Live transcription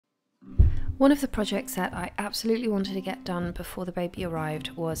One of the projects that I absolutely wanted to get done before the baby arrived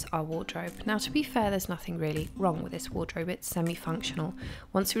was our wardrobe. Now, to be fair, there's nothing really wrong with this wardrobe. It's semi-functional.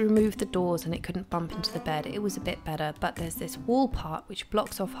 Once we removed the doors and it couldn't bump into the bed, it was a bit better, but there's this wall part which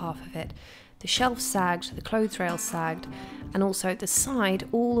blocks off half of it. The shelf sagged, the clothes rail sagged, and also the side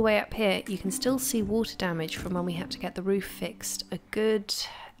all the way up here, you can still see water damage from when we had to get the roof fixed a good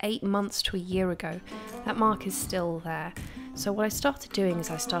 8 months to a year ago. That mark is still there. So what I started doing is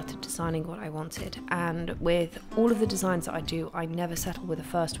I started designing what I wanted, and with all of the designs that I do, I never settle with the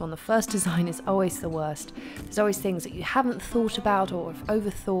first one. The first design is always the worst. There's always things that you haven't thought about or have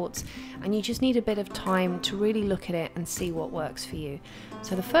overthought, and you just need a bit of time to really look at it and see what works for you.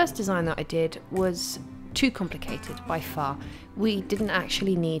 So the first design that I did was too complicated by far. We didn't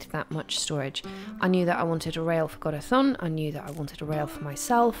actually need that much storage. I knew that I wanted a rail for Godathon, I knew that I wanted a rail for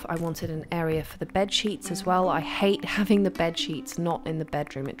myself, I wanted an area for the bed sheets as well. I hate having the bed sheets not in the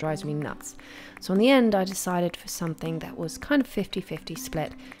bedroom, it drives me nuts. So in the end I decided for something that was kind of 50-50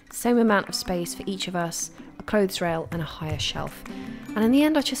 split, same amount of space for each of us, a clothes rail and a higher shelf. And in the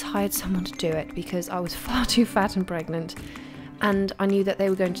end I just hired someone to do it because I was far too fat and pregnant. And I knew that they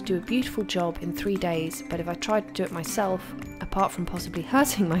were going to do a beautiful job in 3 days, but if I tried to do it myself, apart from possibly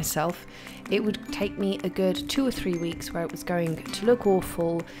hurting myself, it would take me a good 2 or 3 weeks where it was going to look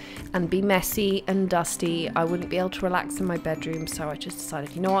awful and be messy and dusty. I wouldn't be able to relax in my bedroom, so I just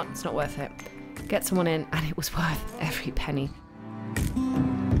decided, you know what, it's not worth it. Get someone in, and it was worth every penny.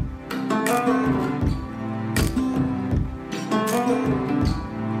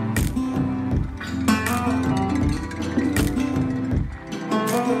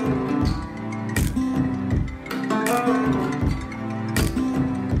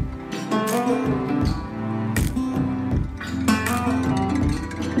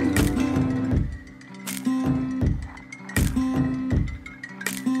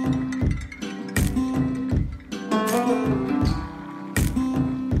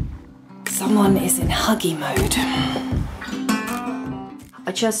 Someone is in huggy mode.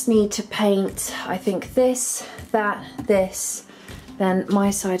 I just need to paint, I think this, that, this, then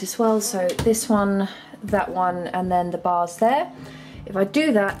my side as well. So this one, that one, and then the bars there. If I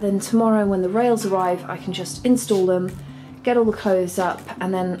do that, then tomorrow when the rails arrive, I can just install them, get all the clothes up,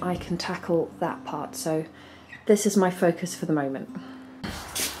 and then I can tackle that part. So this is my focus for the moment.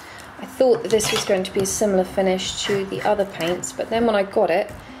 I thought that this was going to be a similar finish to the other paints, but then when I got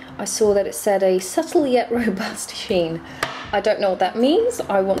it, I saw that it said a subtle yet robust sheen. I don't know what that means.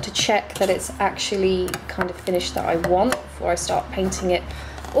 I want to check that it's actually kind of finish that I want before I start painting it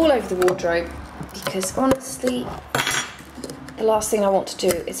all over the wardrobe, because honestly, the last thing I want to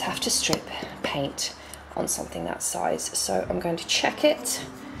do is have to strip paint on something that size. So I'm going to check it,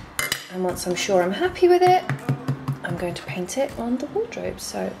 and once I'm sure I'm happy with it, I'm going to paint it on the wardrobe.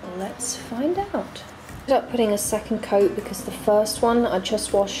 So let's find out. I ended up putting a second coat because the first one I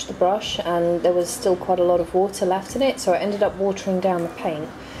just washed the brush and there was still quite a lot of water left in it, so I ended up watering down the paint.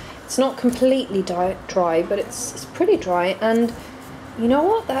 It's not completely dry, but it's pretty dry, and you know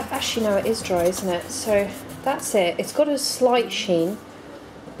what, that actually, no, it is dry, isn't it? So that's it. It's got a slight sheen,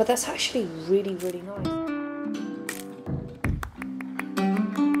 but that's actually really, really nice.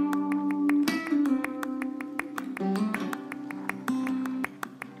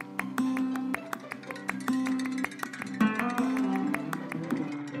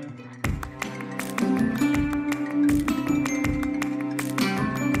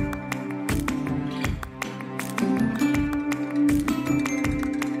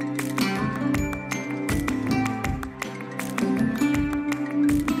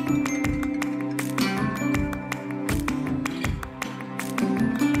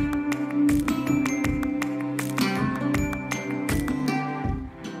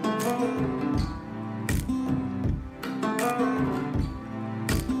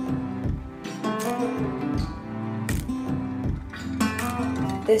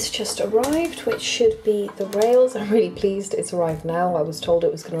 This just arrived, which should be the rails. I'm really pleased it's arrived now. I was told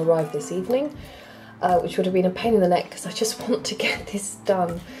it was going to arrive this evening, which would have been a pain in the neck because I just want to get this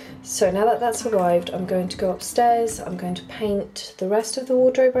done. So now that that's arrived, I'm going to go upstairs. I'm going to paint the rest of the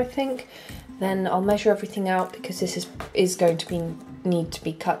wardrobe, I think. Then I'll measure everything out because this is going to need to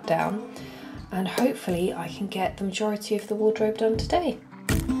be cut down. And hopefully I can get the majority of the wardrobe done today.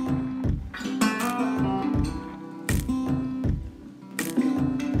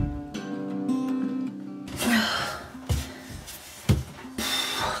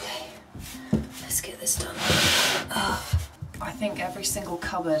 I think every single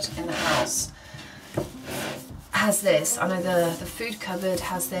cupboard in the house has this. I know the food cupboard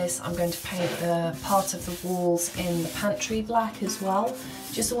has this. I'm going to paint the part of the walls in the pantry black as well.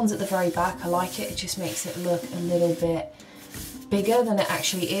 Just the ones at the very back. I like it. It just makes it look a little bit bigger than it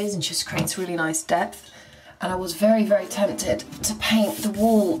actually is and just creates really nice depth. And I was very, very tempted to paint the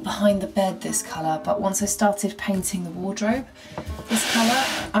wall behind the bed this colour, but once I started painting the wardrobe this colour,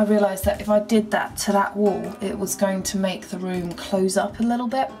 I realised that if I did that to that wall, it was going to make the room close up a little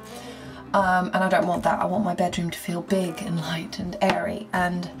bit. And I don't want that. I want my bedroom to feel big and light and airy,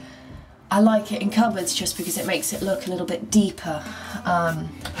 and I like it in cupboards just because it makes it look a little bit deeper.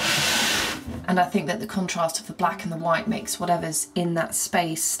 And I think that the contrast of the black and the white makes whatever's in that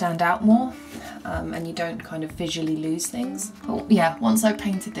space stand out more, and you don't kind of visually lose things. But yeah, once I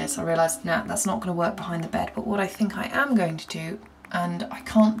painted this, I realised, nah, that's not going to work behind the bed. But what I think I am going to do, and I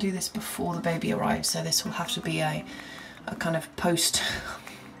can't do this before the baby arrives, so this will have to be a kind of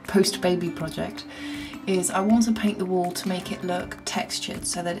post-baby project, is I want to paint the wall to make it look textured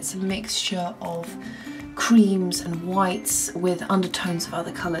so that it's a mixture of creams and whites with undertones of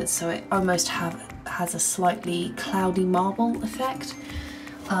other colours, so it almost has a slightly cloudy marble effect.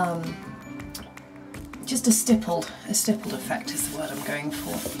 Just a stippled effect is the word I'm going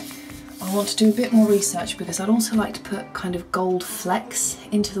for. I want to do a bit more research because I'd also like to put kind of gold flecks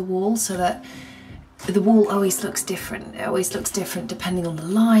into the wall so that the wall always looks different. It always looks different depending on the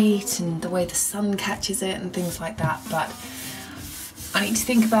light and the way the sun catches it and things like that, but I need to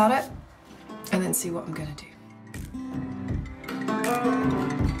think about it and then see what I'm going to do.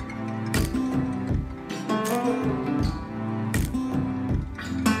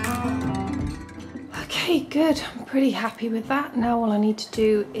 Okay, good. I'm pretty happy with that. Now all I need to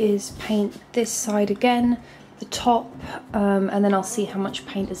do is paint this side again, the top, and then I'll see how much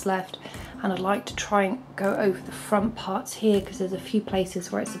paint is left. And I'd like to try and go over the front parts here because there's a few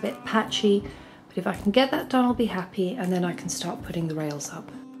places where it's a bit patchy, but if I can get that done I'll be happy, and then I can start putting the rails up.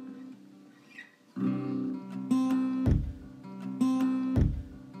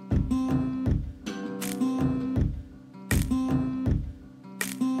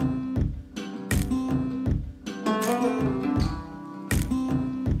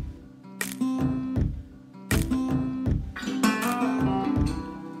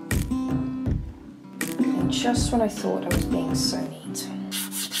 Just when I thought I was being so neat.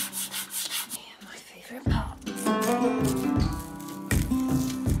 Yeah, my favourite part.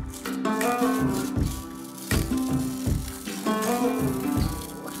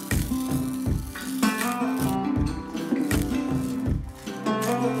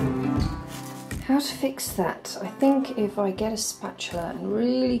 How to fix that? I think if I get a spatula and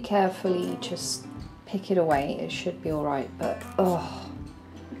really carefully just pick it away, it should be alright, but oh,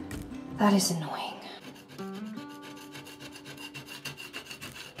 that is annoying.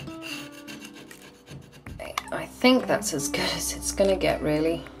 I think that's as good as it's gonna get,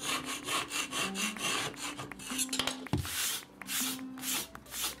 really.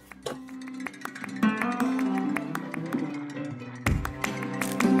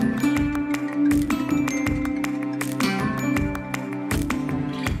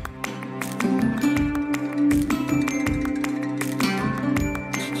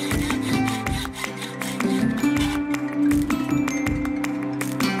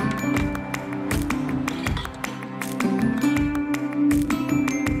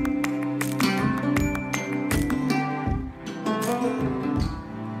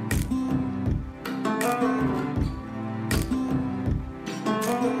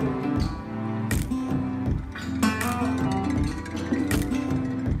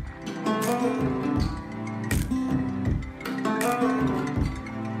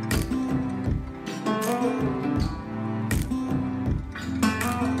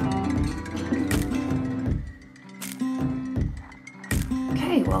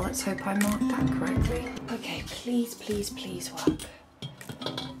 Well, let's hope I marked that correctly. Okay, please, please, please work.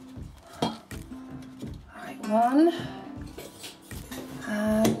 Alright, one.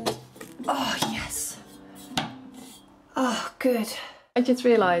 And, oh yes. Oh, good. I just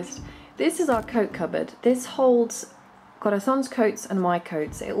realised, this is our coat cupboard. This holds Corazon's coats and my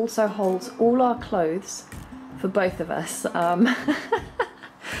coats. It also holds all our clothes for both of us. I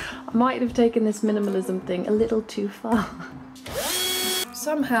might have taken this minimalism thing a little too far.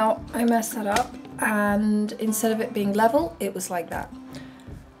 Somehow I messed that up, and instead of it being level, it was like that.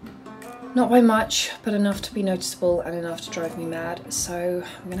 Not by much, but enough to be noticeable and enough to drive me mad, so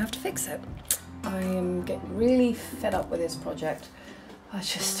I'm gonna have to fix it. I am getting really fed up with this project. I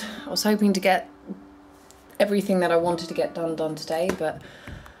was hoping to get everything that I wanted to get done today, but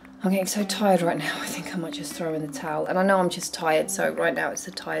I'm getting so tired right now, I think I might just throw in the towel. And I know I'm just tired, so right now it's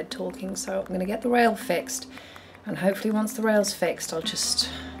the tired talking, so I'm gonna get the rail fixed. And hopefully once the rail's fixed,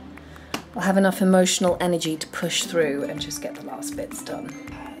 I'll have enough emotional energy to push through and just get the last bits done.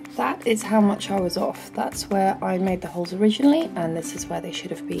 That is how much I was off. That's where I made the holes originally, and this is where they should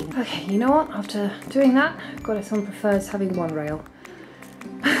have been. Okay, you know what? After doing that, Goddess prefers having one rail.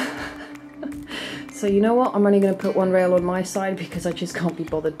 So you know what? I'm only going to put one rail on my side because I just can't be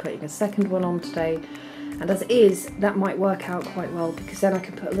bothered putting a second one on today. And as it is, that might work out quite well because then I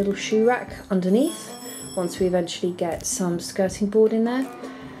can put a little shoe rack underneath once we eventually get some skirting board in there,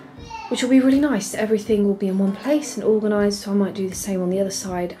 which will be really nice. Everything will be in one place and organised, so I might do the same on the other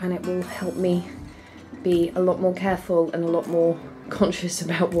side, and it will help me be a lot more careful and a lot more conscious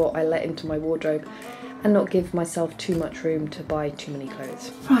about what I let into my wardrobe and not give myself too much room to buy too many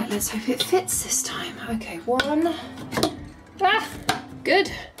clothes. Right, let's hope it fits this time. Okay, one.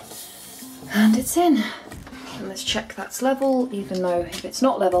 Good. And it's in. And let's check that's level, even though if it's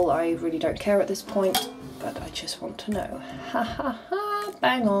not level, I really don't care at this point, but I just want to know. Ha ha ha,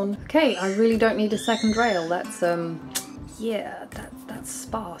 bang on. Okay, I really don't need a second rail. That's, yeah, that's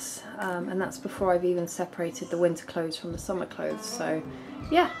sparse. And that's before I've even separated the winter clothes from the summer clothes, so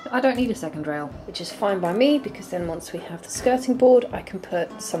yeah, I don't need a second rail, which is fine by me because then once we have the skirting board, I can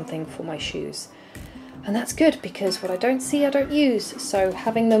put something for my shoes. And that's good because what I don't see, I don't use, so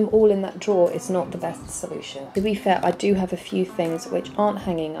having them all in that drawer is not the best solution. To be fair, I do have a few things which aren't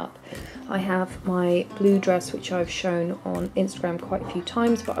hanging up. I have my blue dress, which I've shown on Instagram quite a few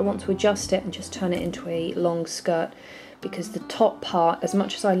times, but I want to adjust it and just turn it into a long skirt because the top part, as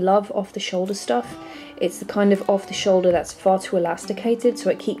much as I love off-the-shoulder stuff, it's the kind of off-the-shoulder that's far too elasticated, so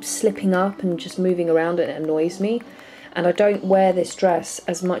it keeps slipping up and just moving around and it annoys me. And I don't wear this dress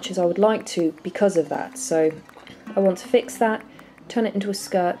as much as I would like to because of that. So I want to fix that, turn it into a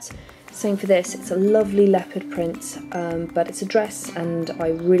skirt. Same for this, it's a lovely leopard print, but it's a dress and I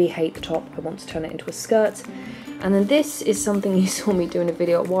really hate the top. I want to turn it into a skirt. And then this is something you saw me do in a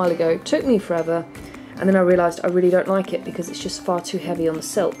video a while ago. It took me forever. And then I realised I really don't like it because it's just far too heavy on the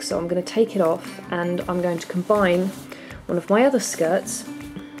silk. So I'm going to take it off and I'm going to combine one of my other skirts,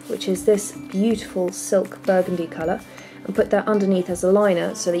 which is this beautiful silk burgundy colour, and put that underneath as a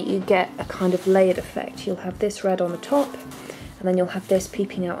liner so that you get a kind of layered effect. You'll have this red on the top and then you'll have this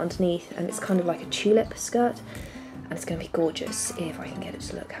peeping out underneath, and it's kind of like a tulip skirt, and it's going to be gorgeous if I can get it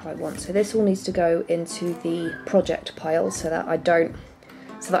to look how I want. So this all needs to go into the project pile so that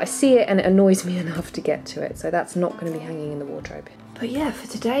I see it and it annoys me enough to get to it. So that's not going to be hanging in the wardrobe. But yeah, for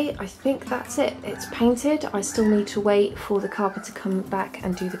today, I think that's it. It's painted. I still need to wait for the carpenter to come back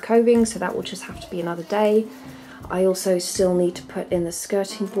and do the coving, so that will just have to be another day. I also still need to put in the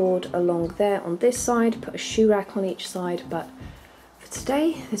skirting board along there on this side, put a shoe rack on each side, but for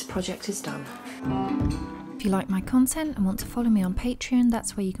today, this project is done. If you like my content and want to follow me on Patreon,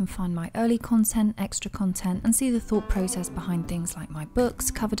 that's where you can find my early content, extra content, and see the thought process behind things like my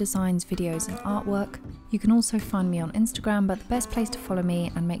books, cover designs, videos, and artwork. You can also find me on Instagram, but the best place to follow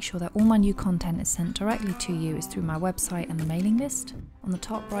me and make sure that all my new content is sent directly to you is through my website and the mailing list. On the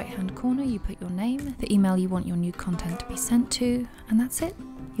top right hand corner, you put your name, the email you want your new content to be sent to, and that's it.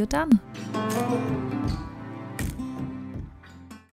 You're done.